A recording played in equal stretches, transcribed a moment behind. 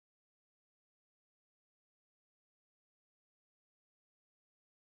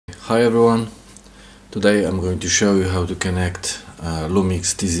Hi everyone, today I'm going to show you how to connect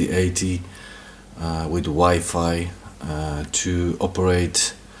Lumix TZ80 with Wi-Fi to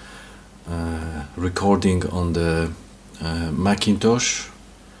operate recording on the Macintosh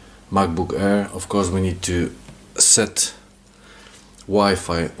MacBook Air. Of course we need to set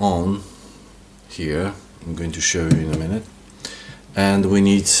Wi-Fi on here. I'm going to show you in a minute, and we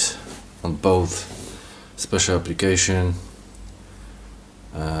need on both special application.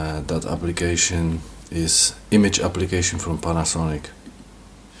 That application is image application from Panasonic.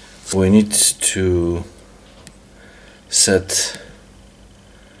 We need to set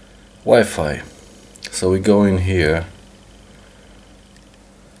Wi-Fi, so we go in here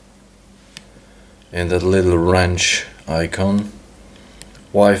in that little wrench icon,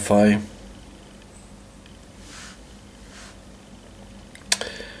 Wi-Fi,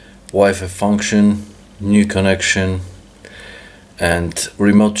 Wi-Fi function, new connection, and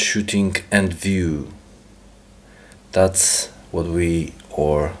remote shooting and view. That's what we're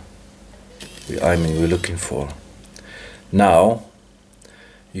looking for. Now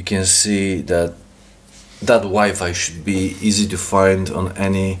you can see that Wi-Fi should be easy to find on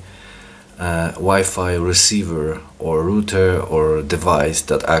any Wi-Fi receiver or router or device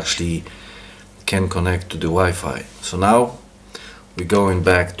that actually can connect to the Wi-Fi. So now we're going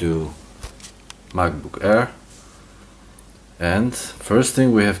back to MacBook Air. And first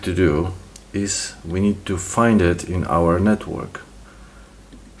thing we have to do is we need to find it in our network.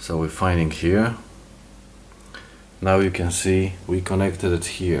 So we're finding here. Now you can see we connected it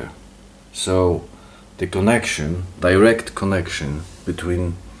here. So the connection, direct connection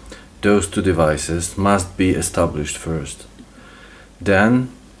between those two devices must be established first.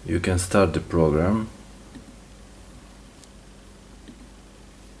 Then you can start the program.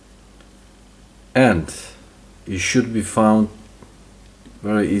 And it should be found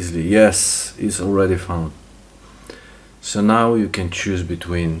very easily. Yes, it's already found. So now you can choose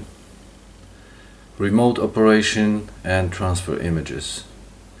between remote operation and transfer images.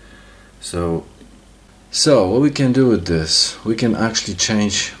 So what we can do with this, we can actually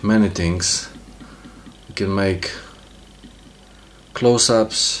change many things. We can make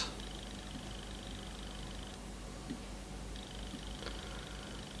close-ups,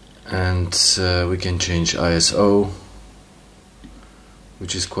 and we can change ISO,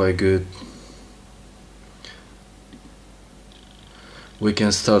 which is quite good. We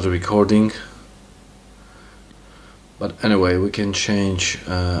can start recording, but anyway, we can change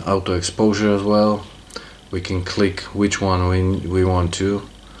auto exposure as well. We can click which one we want to,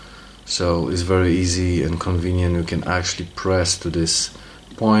 so it's very easy and convenient. You can actually press to this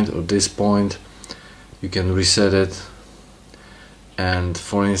point or this point. You can reset it. And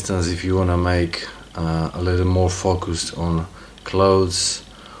for instance, if you want to make a little more focused on clothes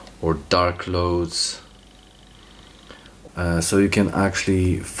or dark clothes, so you can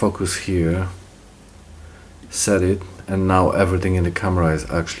actually focus here, set it, and now everything in the camera is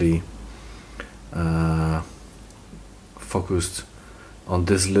actually focused on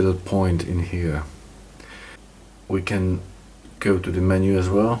this little point in here. We can go to the menu as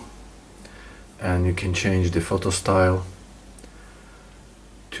well, and you can change the photo style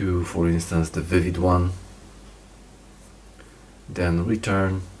to, for instance, the vivid one, then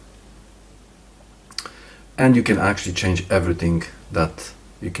return, and you can actually change everything that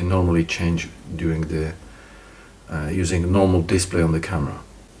you can normally change during the using a normal display on the camera.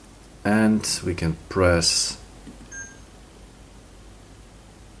 And we can press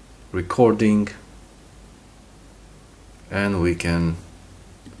recording, and we can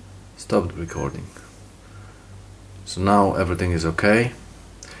stop the recording. So now everything is okay,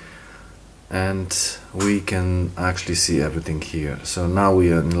 and we can actually see everything here. So now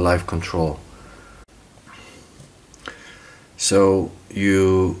we are in live control. So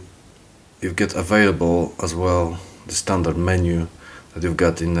you've got available as well the standard menu that you've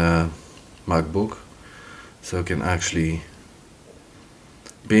got in a MacBook. So you can actually,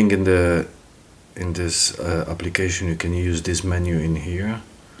 being in this application, you can use this menu in here.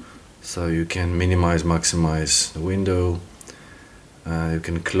 So you can minimize, maximize the window. You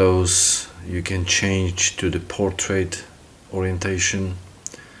can close. You can change to the portrait orientation.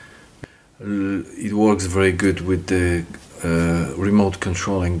 It works very good with the remote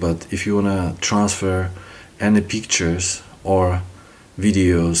controlling, but if you want to transfer any pictures or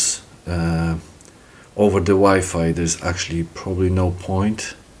videos over the Wi-Fi, there's actually probably no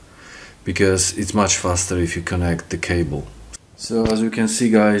point, because it's much faster if you connect the cable. So as you can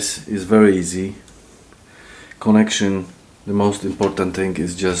see, guys, it's very easy. Connection, the most important thing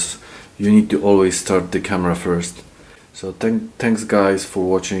is just you need to always start the camera first. So thanks guys for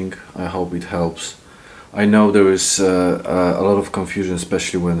watching. I hope it helps. I know there is a lot of confusion,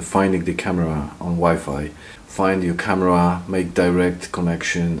 especially when finding the camera on Wi-Fi. Find your camera, make direct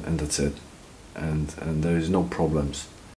connection, and that's it. And there is no problems.